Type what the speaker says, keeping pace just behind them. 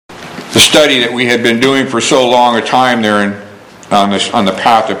the study that we had been doing for so long a time there on the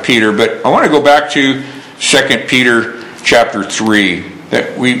path of Peter. But I want to go back to 2 Peter chapter 3.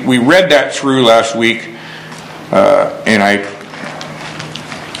 That we read that through last week, and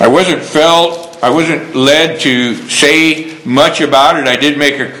I wasn't led to say much about it. I did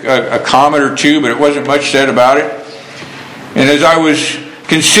make a comment or two, but it wasn't much said about it. And as I was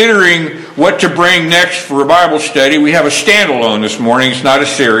considering what to bring next for a Bible study, we have a standalone this morning. It's not a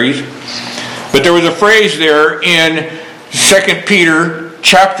series. But there was a phrase there in 2 Peter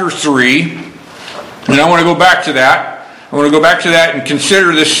chapter 3, and I want to go back to that. I want to go back to that and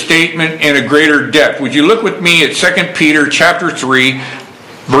consider this statement in a greater depth. Would you look with me at 2 Peter chapter 3,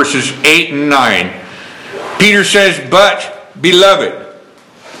 verses 8 and 9. Peter says, But, beloved,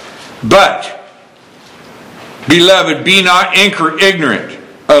 be not ignorant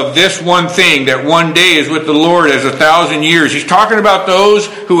of this one thing, that one day is with the Lord as 1,000 years. He's talking about those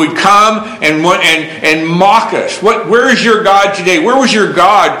who would come and mock us. Where is your God today? Where was your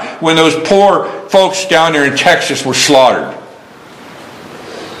God when those poor folks down there in Texas were slaughtered?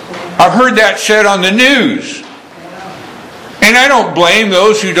 I've heard that said on the news. And I don't blame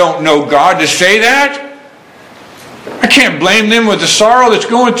those who don't know God to say that. I can't blame them with the sorrow that's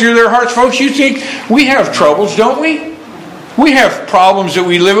going through their hearts. Folks, you think we have troubles, don't we? We have problems that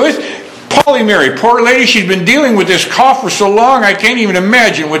we live with. Polly Mary, poor lady, she's been dealing with this cough for so long, I can't even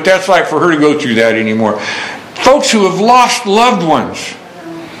imagine what that's like for her to go through that anymore. Folks who have lost loved ones.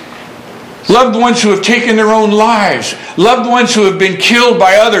 Loved ones who have taken their own lives. Loved ones who have been killed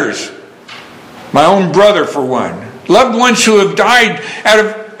by others. My own brother, for one. Loved ones who have died out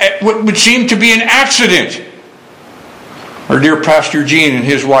of what would seem to be an accident. Our dear Pastor Gene and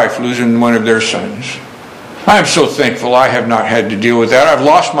his wife losing one of their sons. I am so thankful I have not had to deal with that. I've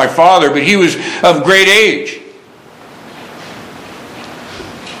lost my father, but he was of great age.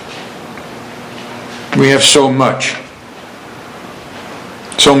 We have so much.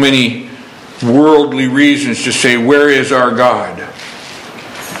 So many worldly reasons to say, where is our God?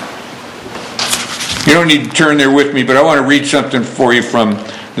 You don't need to turn there with me, but I want to read something for you from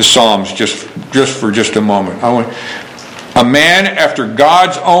the Psalms just for a moment. A man after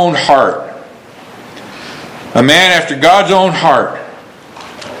God's own heart. A man after God's own heart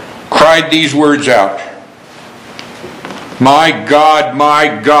cried these words out. My God,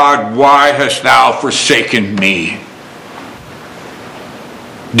 why hast thou forsaken me?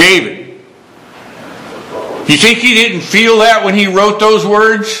 David. You think he didn't feel that when he wrote those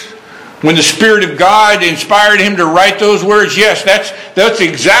words? When the Spirit of God inspired him to write those words? Yes, that's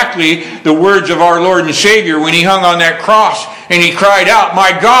exactly the words of our Lord and Savior when he hung on that cross and he cried out,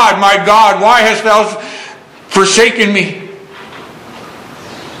 my God, why hast thou forsaken me?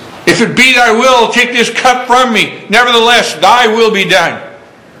 If it be thy will, take this cup from me. Nevertheless, thy will be done.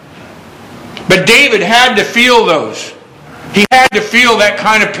 But David had to feel those. He had to feel that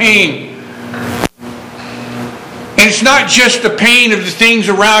kind of pain. And it's not just the pain of the things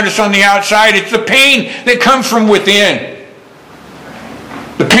around us on the outside. It's the pain that comes from within.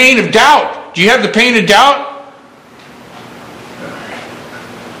 The pain of doubt. Do you have the pain of doubt?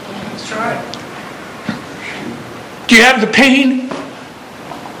 That's right. Do you have the pain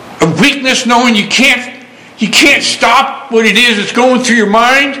of weakness, knowing you can't stop what it is that's going through your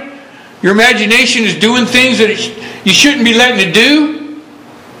mind? Your imagination is doing things that you shouldn't be letting it do?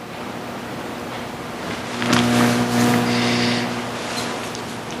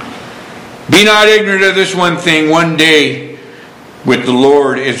 Be not ignorant of this one thing. One day with the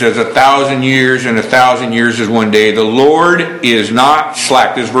Lord is as 1,000 years, and 1,000 years is one day. The Lord is not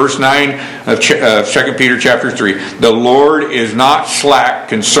slack. This is verse 9 of 2 Peter chapter 3. The Lord is not slack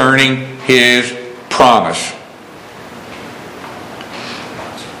concerning His promise,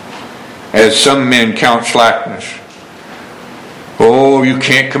 as some men count slackness. Oh, you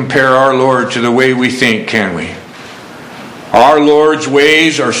can't compare our Lord to the way we think, can we? Our Lord's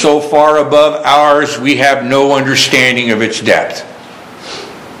ways are so far above ours, we have no understanding of its depth.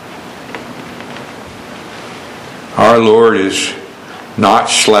 Our Lord is not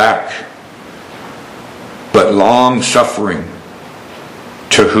slack, but long-suffering.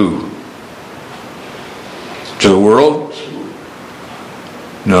 To who? To the world?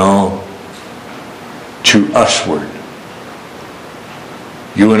 No. To usward.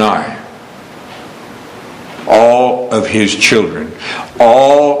 You and I. All of His children.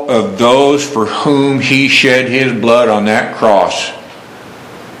 All of those for whom He shed His blood on that cross.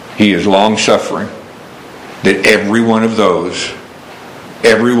 He is long-suffering. That every one of those,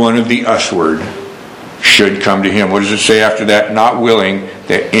 every one of the usward, should come to Him. What does it say after that? Not willing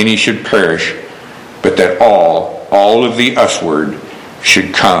that any should perish, but that all of the usward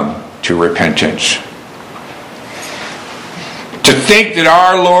should come to repentance. To think that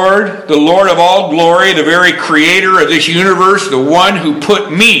our Lord, the Lord of all glory, the very creator of this universe, the one who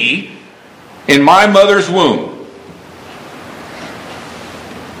put me in my mother's womb,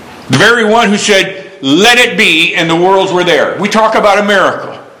 the very one who said, "Let it be," and the worlds were there. We talk about a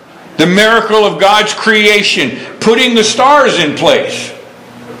miracle. The miracle of God's creation, putting the stars in place.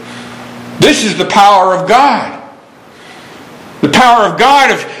 This is the power of God. The power of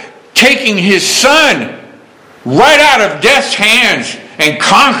God of taking His Son right out of death's hands and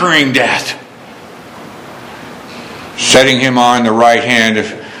conquering death. Setting Him on the right hand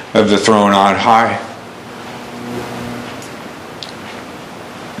of the throne on high.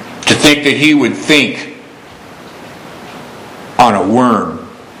 To think that He would think on a worm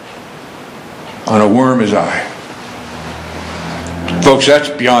as I. Folks, that's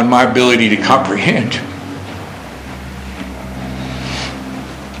beyond my ability to comprehend.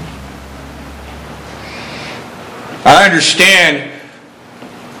 I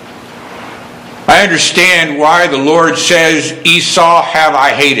understand why the Lord says, "Esau have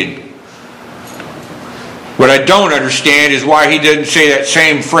I hated." What I don't understand is why He didn't say that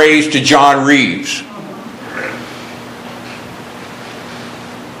same phrase to John Reeves.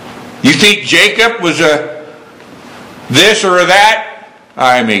 You think Jacob was a this or a that?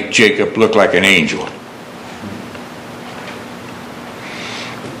 I make Jacob look like an angel.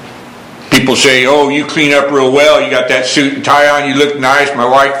 People say, "Oh, you clean up real well. You got that suit and tie on. You look nice. My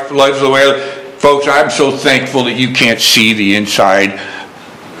wife loves the way." Folks, I'm so thankful that you can't see the inside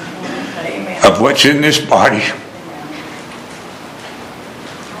of what's in this body.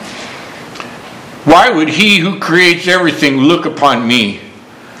 Why would He who creates everything look upon me?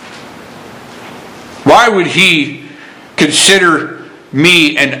 Why would He consider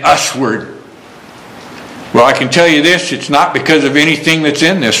me an usward? Well, I can tell you this, it's not because of anything that's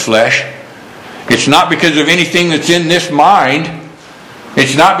in this flesh. It's not because of anything that's in this mind.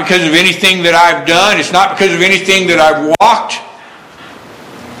 It's not because of anything that I've done. It's not because of anything that I've walked.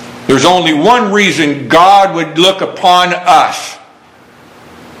 There's only one reason God would look upon us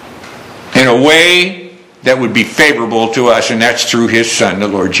in a way that would be favorable to us, and that's through His Son, the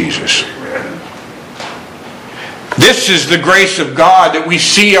Lord Jesus. This is the grace of God, that we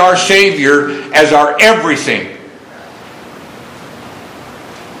see our Savior as our everything.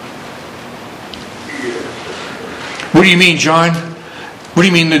 What do you mean, John? What do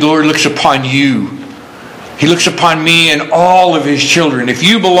you mean the Lord looks upon you? He looks upon me and all of His children. If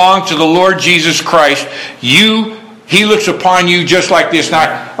you belong to the Lord Jesus Christ, He looks upon you just like this.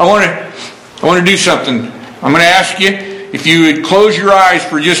 Now, I want to do something. I'm going to ask you if you would close your eyes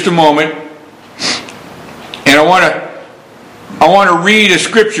for just a moment. And I want to read a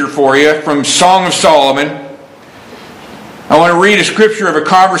scripture for you from Song of Solomon. I want to read a scripture of a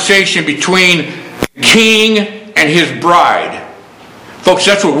conversation between the king and his bride. Folks,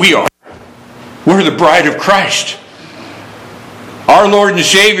 that's what we are. We're the bride of Christ. Our Lord and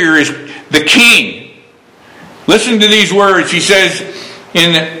Savior is the King. Listen to these words. It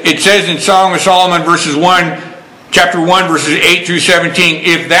says in Song of Solomon, chapter 1, verses 8 through 17,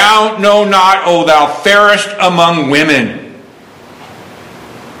 "If thou know not, O thou fairest among women.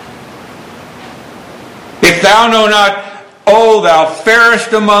 If thou know not, O thou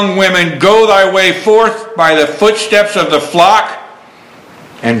fairest among women, go thy way forth by the footsteps of the flock,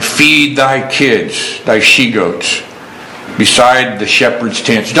 and feed thy kids, thy she-goats, beside the shepherd's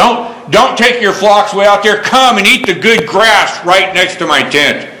tents." Don't take your flocks way out there. Come and eat the good grass right next to my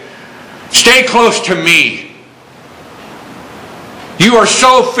tent. Stay close to me. You are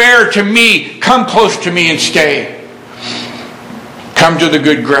so fair to me. Come close to me and stay. Come to the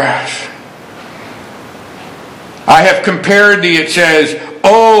good grass. I have compared thee, it says,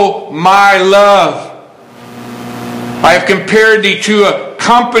 O my love. I have compared thee to a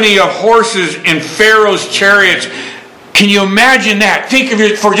company of horses in Pharaoh's chariots. Can you imagine that? Think of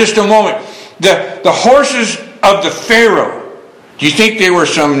it for just a moment. The horses of the Pharaoh. Do you think they were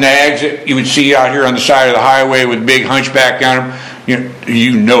some nags that you would see out here on the side of the highway with big hunchback on them?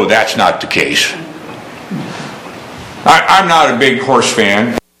 You know that's not the case. I'm not a big horse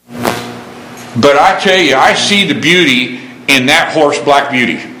fan. But I tell you, I see the beauty in that horse, Black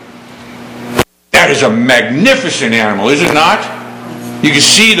Beauty. That is a magnificent animal, is it not? You can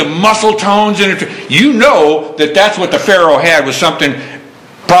see the muscle tones in it. You know that that's what the Pharaoh had, was something,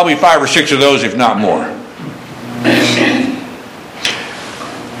 probably 5 or 6 of those, if not more.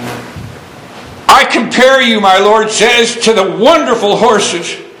 I compare you, my Lord says, to the wonderful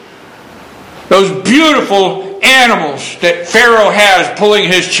horses. Those beautiful animals that Pharaoh has pulling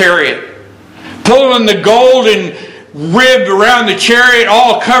his chariot. Pulling the golden ribbed around the chariot,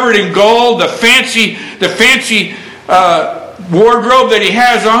 all covered in gold, the fancy wardrobe that he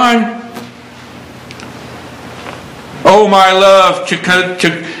has on. Oh, my love,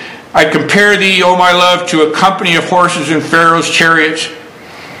 I compare thee, oh my love, to a company of horses in Pharaoh's chariots.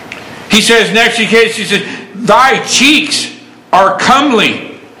 He says next, he says, thy cheeks are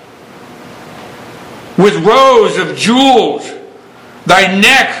comely with rows of jewels, thy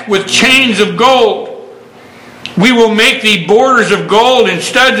neck with chains of gold. We will make thee borders of gold and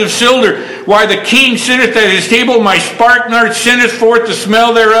studs of silver. While the king sitteth at his table, my spikenard sendeth forth the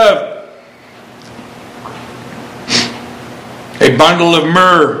smell thereof. A bundle of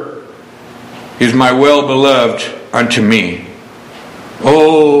myrrh is my well-beloved unto me.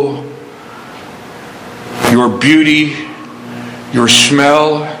 Oh, your beauty, your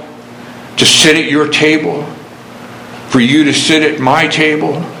smell, to sit at your table, for you to sit at my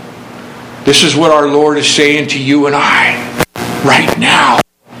table. This is what our Lord is saying to you and I right now.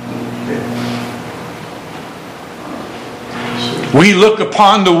 We look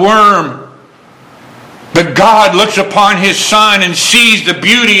upon the worm, but God looks upon His Son and sees the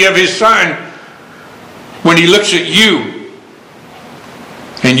beauty of His Son when He looks at you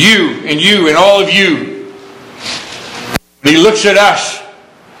and you and you and all of you. He looks at us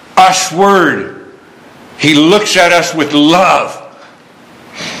Word. He looks at us with love.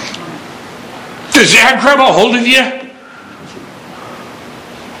 Does that grab a hold of you?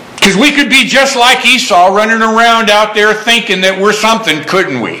 Because we could be just like Esau, running around out there thinking that we're something,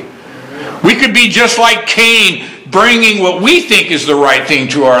 couldn't we? We could be just like Cain, bringing what we think is the right thing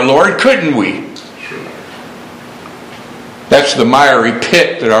to our Lord, couldn't we? That's the miry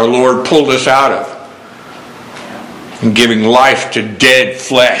pit that our Lord pulled us out of, and giving life to dead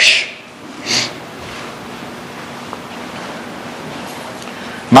flesh.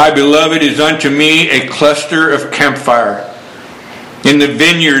 My beloved is unto me a cluster of campfire in the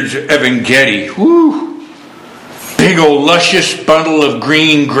vineyards of En-gedi. Woo! Big old luscious bundle of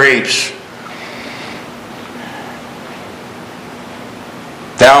green grapes.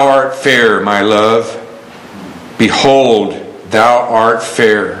 Thou art fair, my love. Behold, thou art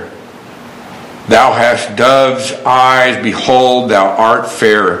fair. Thou hast dove's eyes. Behold, thou art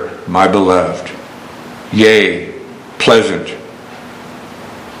fair, my beloved. Yea, pleasant.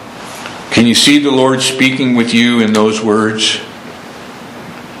 Can you see the Lord speaking with you in those words?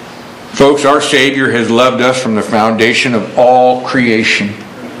 Folks, our Savior has loved us from the foundation of all creation.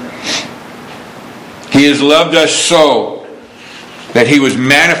 He has loved us so that He was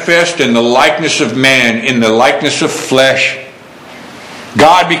manifest in the likeness of man, in the likeness of flesh.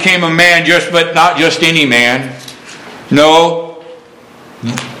 God became a man, but not just any man. No,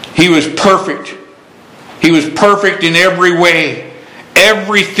 He was perfect. He was perfect in every way.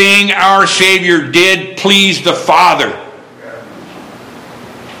 Everything our Savior did pleased the Father.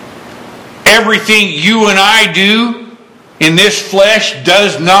 Everything you and I do in this flesh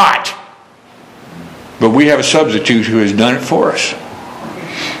does not. But we have a substitute who has done it for us.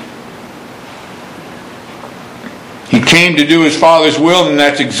 He came to do His Father's will, and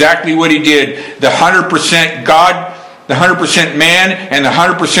that's exactly what He did. The 100% God, the 100% man, and the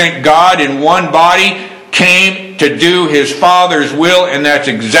 100% God in one body came to do His Father's will, and that's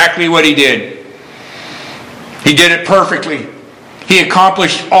exactly what He did. He did it perfectly. He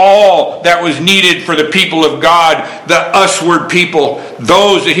accomplished all that was needed for the people of God, the usward people,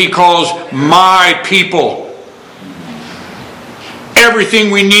 those that He calls my people. Everything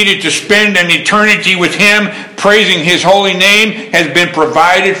we needed to spend an eternity with Him, praising His holy name, has been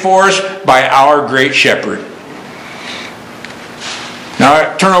provided for us by our great Shepherd.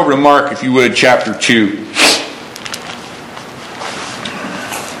 Now turn over to Mark, if you would, chapter 2.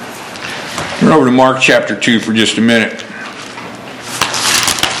 Turn over to Mark chapter 2 for just a minute.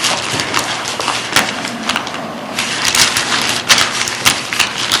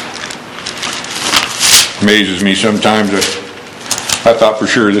 Amazes me sometimes. I thought for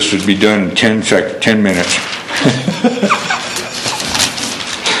sure this would be done in 10 minutes.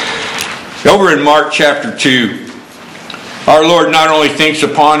 Over in Mark chapter 2, our Lord not only thinks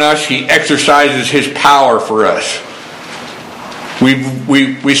upon us, He exercises His power for us.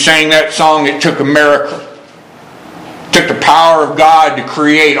 We sang that song, It Took a Miracle. It took the power of God to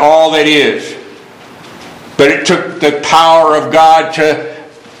create all that is. But it took the power of God to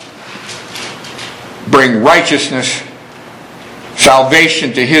bring righteousness,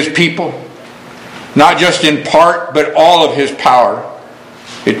 salvation to His people. Not just in part, but all of His power.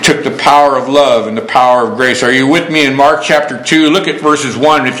 It took the power of love and the power of grace. Are you with me in Mark chapter 2? Look at verses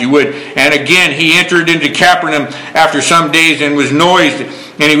 1 if you would. And again, He entered into Capernaum after some days and was noised,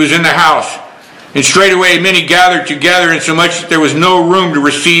 and He was in the house. And straightway many gathered together, insomuch that there was no room to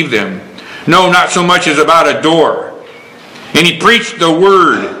receive them. No, not so much as about a door. And he preached the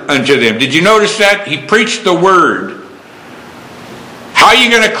word unto them. Did you notice that? He preached the word. How are you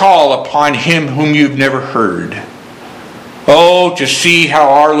going to call upon him whom you've never heard? Oh, to see how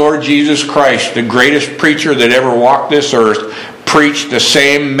our Lord Jesus Christ, the greatest preacher that ever walked this earth, preached the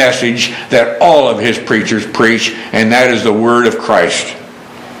same message that all of his preachers preach, and that is the word of Christ.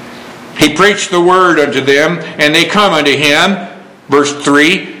 He preached the word unto them, and they come unto him, verse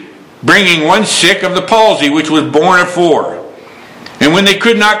 3, bringing one sick of the palsy, which was borne of 4. And when they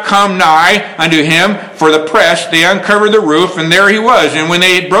could not come nigh unto him for the press, they uncovered the roof, and there he was. And when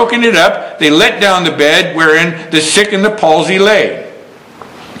they had broken it up, they let down the bed wherein the sick and the palsy lay.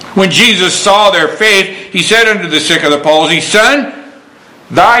 When Jesus saw their faith, he said unto the sick of the palsy, Son,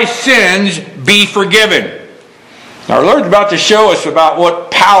 thy sins be forgiven. Now, our Lord's about to show us about what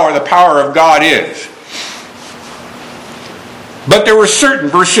the power of God is. But there were certain,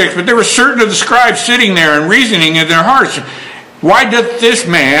 verse 6, but there were certain of the scribes sitting there and reasoning in their hearts, why does this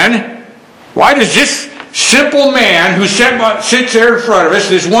simple man who sits there in front of us,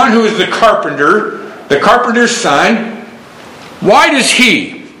 this one who is the carpenter's son, why does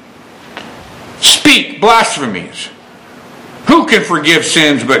he speak blasphemies? Who can forgive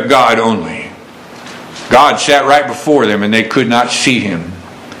sins but God only? God sat right before them and they could not see him.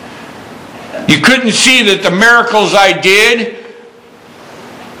 You couldn't see that the miracles I did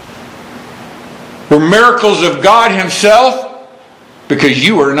were miracles of God himself, because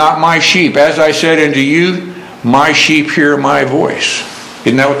you are not my sheep. As I said unto you, my sheep hear my voice.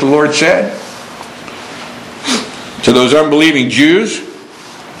 Isn't that what the Lord said? To those unbelieving Jews.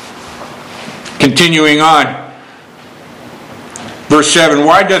 Continuing on. Verse 7.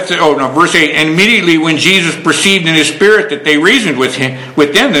 Verse 8. And immediately when Jesus perceived in his spirit that they reasoned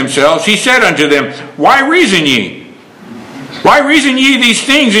within themselves, he said unto them, Why reason ye? Why reason ye these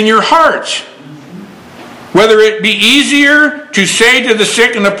things in your hearts? Whether it be easier to say to the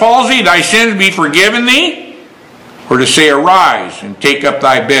sick and the palsy, thy sins be forgiven thee, or to say, arise and take up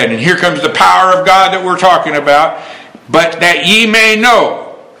thy bed. And here comes the power of God that we're talking about. But that ye may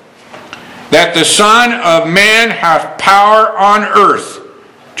know that the Son of Man hath power on earth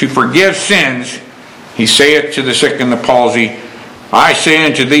to forgive sins, he saith to the sick and the palsy, I say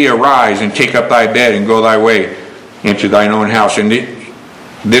unto thee, arise and take up thy bed and go thy way into thine own house. And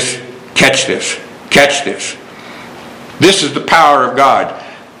catch this. This is the power of God.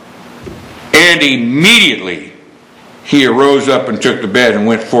 And immediately he arose up and took the bed and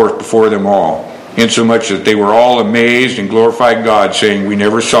went forth before them all, insomuch that they were all amazed and glorified God, saying, We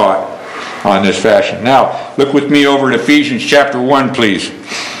never saw it on this fashion. Now, look with me over at Ephesians chapter 1, please.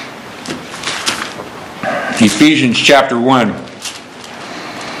 Ephesians chapter 1.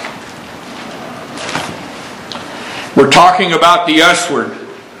 We're talking about the usward.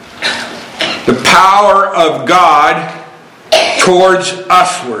 The power of God towards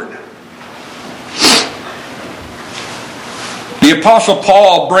usward. The Apostle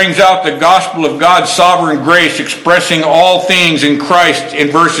Paul brings out the gospel of God's sovereign grace, expressing all things in Christ in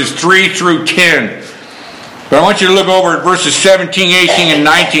verses 3 through 10. But I want you to look over at verses 17, 18, and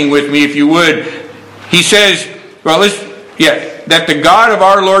 19 with me, if you would. He says, that the God of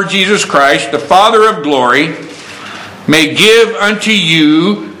our Lord Jesus Christ, the Father of glory, may give unto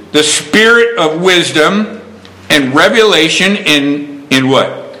you the spirit of wisdom and revelation in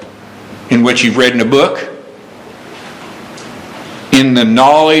what? In what you've read in a book? In the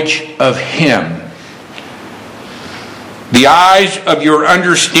knowledge of him. The eyes of your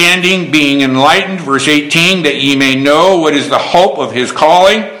understanding being enlightened, verse 18, that ye may know what is the hope of his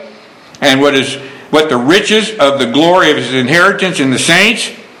calling, and what the riches of the glory of his inheritance in the saints,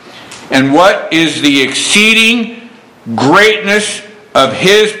 and what is the exceeding greatness of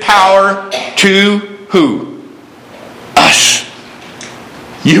his power to who? Us.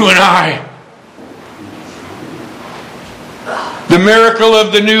 You and I. The miracle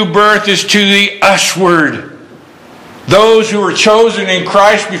of the new birth is to the usward. Those who were chosen in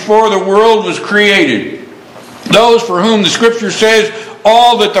Christ before the world was created. Those for whom the Scripture says,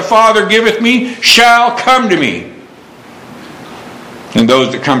 all that the Father giveth me shall come to me. And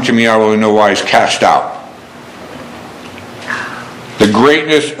those that come to me I will in no wise cast out. The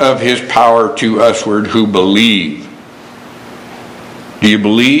greatness of his power to usward who believe. Do you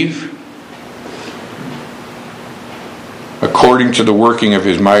believe? According to the working of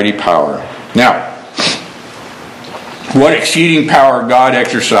his mighty power. Now, what exceeding power God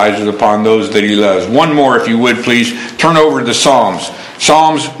exercises upon those that he loves. One more, if you would, please. Turn over to the Psalms.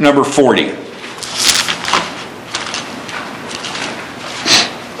 Psalms number 40.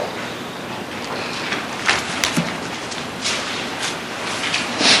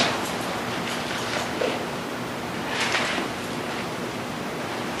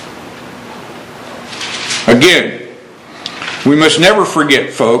 Again, we must never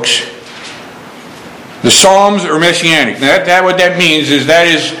forget, folks, the Psalms are messianic. Now, what that means is that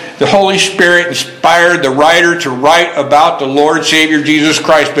is the Holy Spirit inspired the writer to write about the Lord Savior Jesus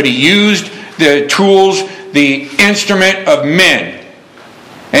Christ, but he used the tools, the instrument of men.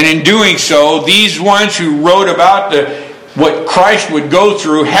 And in doing so, these ones who wrote about what Christ would go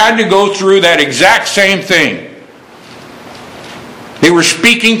through had to go through that exact same thing. They were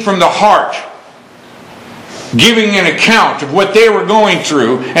speaking from the heart, giving an account of what they were going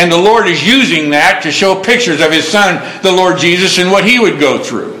through, and the Lord is using that to show pictures of His Son, the Lord Jesus, and what He would go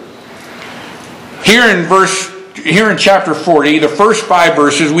through. Here in chapter 40, the first 5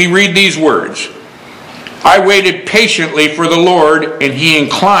 verses, we read these words. I waited patiently for the Lord, and He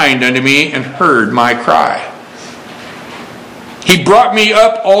inclined unto me and heard my cry. He brought me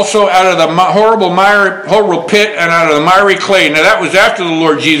up also out of the horrible pit and out of the miry clay. Now that was after the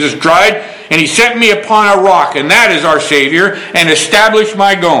Lord Jesus died, and He set me upon a rock, and that is our Savior, and established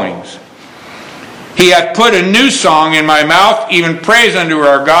my goings. He hath put a new song in my mouth, even praise unto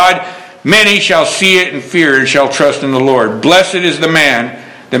our God. Many shall see it and fear, and shall trust in the Lord. Blessed is the man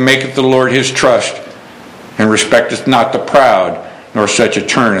that maketh the Lord his trust, and respecteth not the proud, nor such a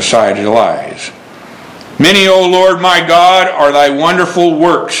turn aside to lies. Many, O Lord my God, are thy wonderful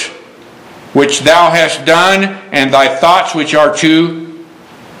works, which thou hast done, and thy thoughts which are to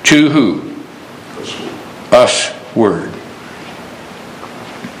who? Us word.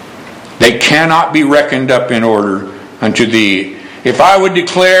 They cannot be reckoned up in order unto thee. If I would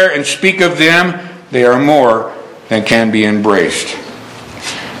declare and speak of them, they are more than can be embraced.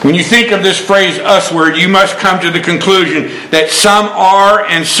 When you think of this phrase, us word, you must come to the conclusion that some are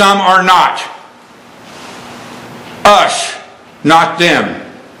and some are not. Us, not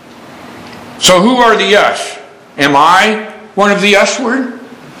them. So who are the us? Am I one of the us word?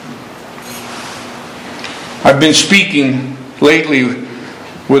 I've been speaking lately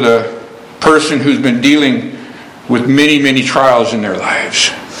with a person who's been dealing with many, many trials in their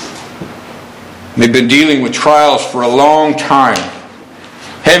lives. They've been dealing with trials for a long time.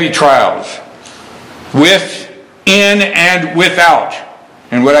 Heavy trials. Within and without.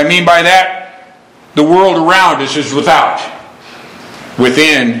 And what I mean by that, the world around us is without.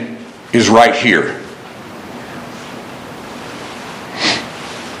 Within is right here.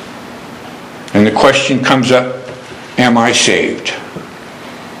 And the question comes up, am I saved?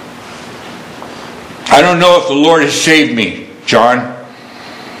 I don't know if the Lord has saved me, John.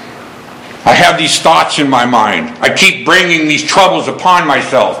 I have these thoughts in my mind. I keep bringing these troubles upon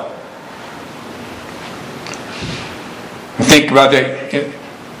myself. Think about that.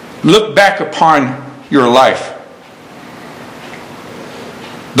 Look back upon your life.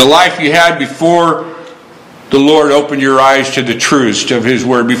 The life you had before the Lord opened your eyes to the truths of His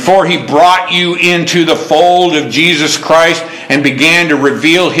Word. Before He brought you into the fold of Jesus Christ and began to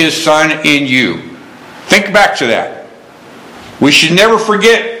reveal His Son in you. Think back to that. We should never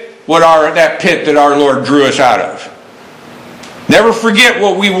forget that pit that our Lord drew us out of. Never forget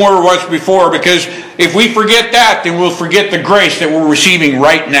what we were once before, because if we forget that, then we'll forget the grace that we're receiving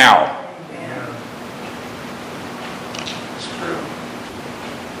right now.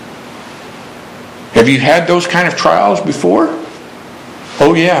 Have you had those kind of trials before?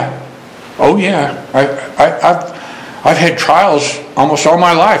 Oh yeah. Oh yeah. I've had trials almost all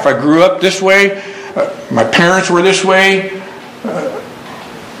my life. I grew up this way. My parents were this way.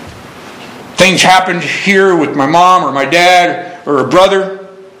 Things happened here with my mom or my dad or a brother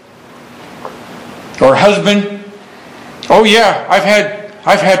or a husband. Oh yeah,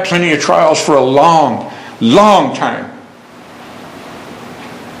 I've had plenty of trials for a long, long time.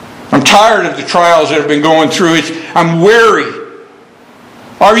 I'm tired of the trials that I've been going through. I'm weary.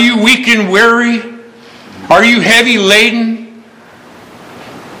 Are you weak and weary? Are you heavy laden?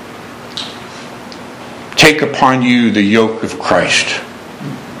 Take upon you the yoke of Christ.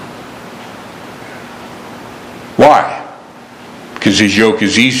 Why? Because His yoke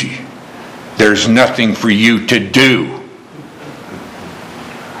is easy. There's nothing for you to do.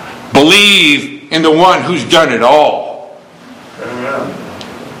 Believe in the one who's done it all. Amen.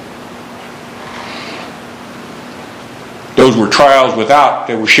 Those were trials without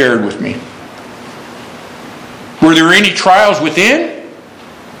that were shared with me. Were there any trials within?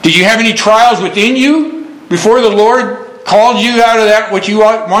 Did you have any trials within you before the Lord called you out of that what you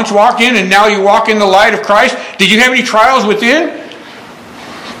once walked in and now you walk in the light of Christ? Did you have any trials within?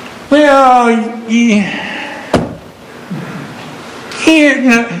 Well,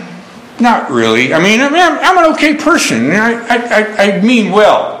 not really. I mean, I'm an okay person. I mean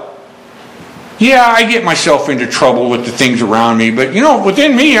well. Yeah, I get myself into trouble with the things around me, but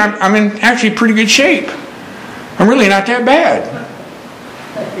within me, I'm in actually pretty good shape. I'm really not that bad.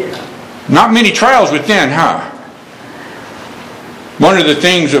 Not many trials within, huh? One of the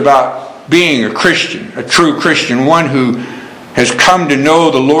things about being a Christian, a true Christian, one who has come to know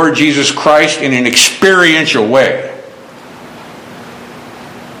the Lord Jesus Christ in an experiential way,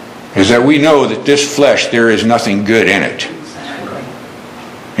 is that we know that this flesh, there is nothing good in it.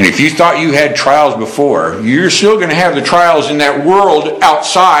 And if you thought you had trials before, you're still going to have the trials in that world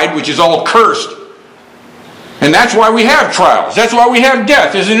outside, which is all cursed. And that's why we have trials. That's why we have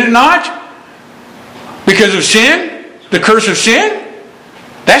death, isn't it not? Because of sin? The curse of sin?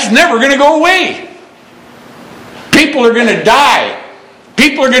 That's never going to go away. People are going to die.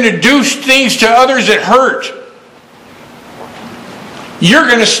 People are going to do things to others that hurt. You're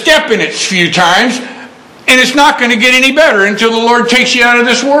going to step in it a few times, and it's not going to get any better until the Lord takes you out of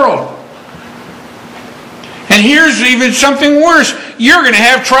this world. And here's even something worse. You're going to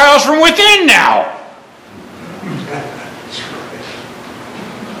have trials from within now.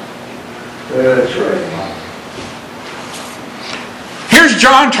 That's right. Here's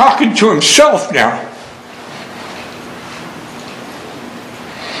John talking to himself now.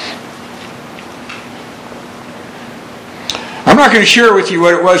 I'm not going to share with you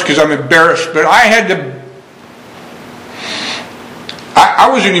what it was because I'm embarrassed, but I had to... I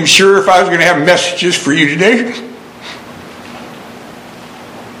wasn't even sure if I was going to have messages for you today.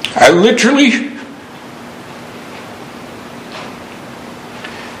 I literally...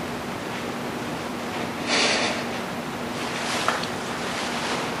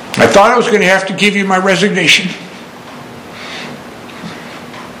 I thought I was going to have to give you my resignation.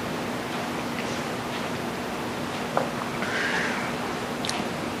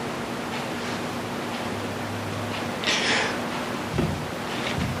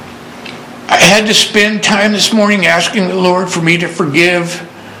 I had to spend time this morning asking the Lord for me to forgive,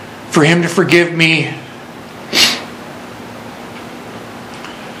 for Him to forgive me.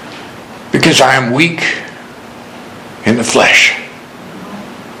 Because I am weak in the flesh.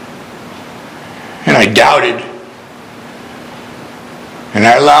 And I doubted. And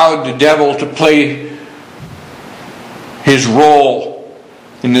I allowed the devil to play his role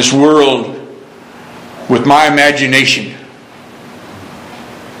in this world with my imagination.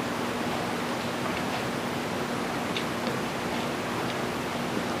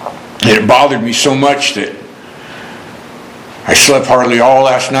 And it bothered me so much that I slept hardly all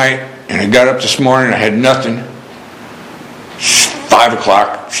last night, and I got up this morning, I had nothing. 5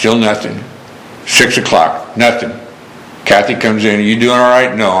 o'clock, still nothing. 6 o'clock, nothing. Kathy comes in, are you doing all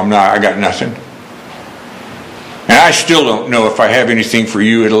right? No, I'm not, I got nothing. And I still don't know if I have anything for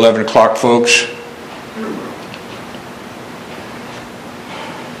you at 11 o'clock, folks.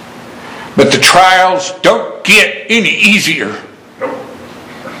 But the trials don't get any easier.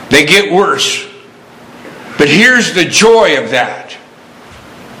 They get worse. But here's the joy of that.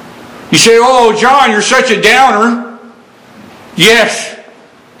 You say, oh, John, you're such a downer. Yes.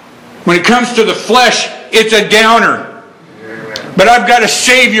 When it comes to the flesh, it's a downer. But I've got a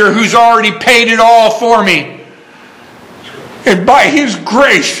Savior who's already paid it all for me. And by His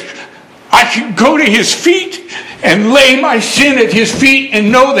grace, I can go to His feet and lay my sin at His feet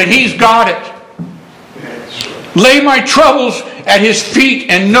and know that He's got it. Lay my troubles at His feet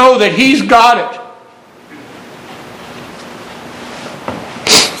and know that He's got it.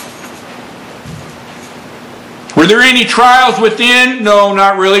 Were there any trials within? No,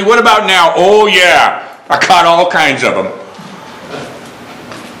 not really. What about now? Oh yeah, I caught all kinds of them.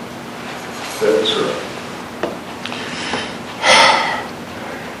 That's right.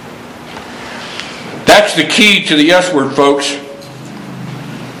 That's the key to the us-word, folks.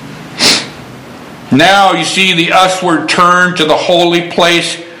 Now you see the us-word turn to the holy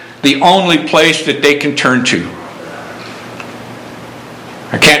place, the only place that they can turn to.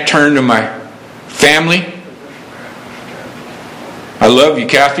 I can't turn to my family. I love you,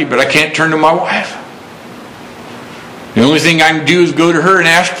 Kathy, but I can't turn to my wife. The only thing I can do is go to her and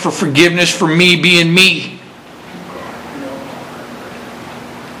ask for forgiveness for me being me.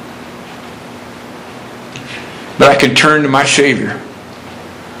 But I can turn to my Savior.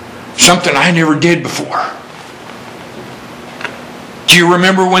 Something I never did before. Do you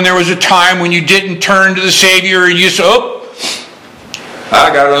remember when there was a time when you didn't turn to the Savior and you said, oh,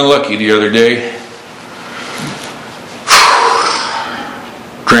 I got unlucky the other day.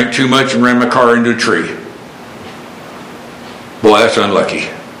 Drank too much and ran my car into a tree. Boy, that's unlucky.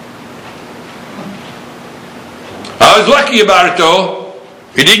 I was lucky about it though.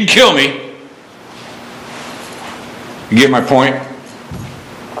 It didn't kill me. You get my point?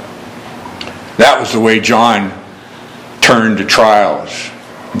 That was the way John turned to trials.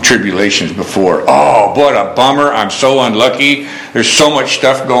 and tribulations before. Oh, what a bummer. I'm so unlucky. There's so much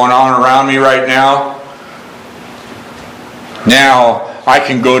stuff going on around me right now. Now I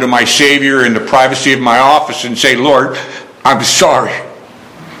can go to my Savior in the privacy of my office and say, Lord, I'm sorry.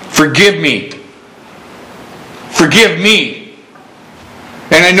 Forgive me. Forgive me.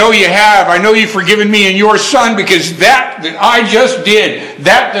 And I know you have. I know you've forgiven me in your Son, because that I just did,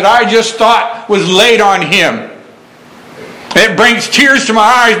 that I just thought was laid on Him. And it brings tears to my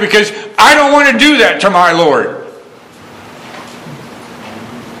eyes, because I don't want to do that to my Lord.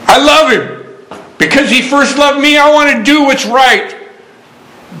 I love Him. Because He first loved me, I want to do what's right.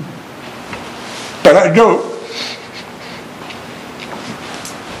 But I know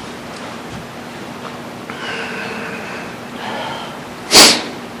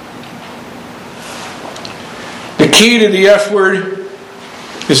the key to the S word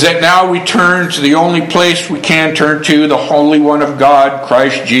is that now we turn to the only place we can turn to, the Holy One of God,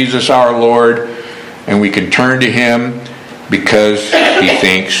 Christ Jesus our Lord, and we can turn to Him because He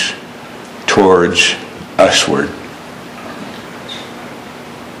thinks towards usward.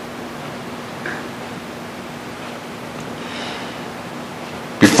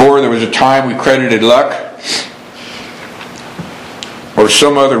 Before, there was a time we credited luck or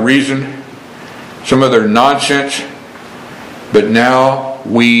some other reason, some other nonsense, but now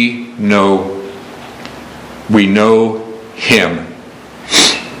we know Him.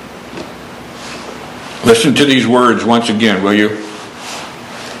 Listen to these words once again, will you?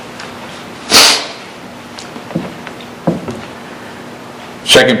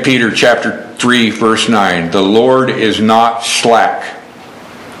 2 Peter chapter 3, verse 9. The Lord is not slack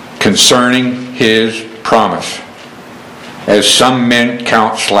concerning His promise, as some men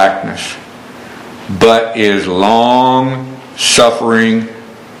count slackness, but is long suffering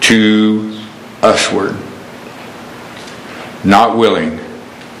to usward, not willing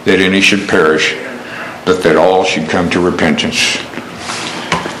that any should perish, but that all should come to repentance.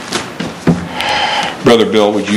 Brother Bill, would you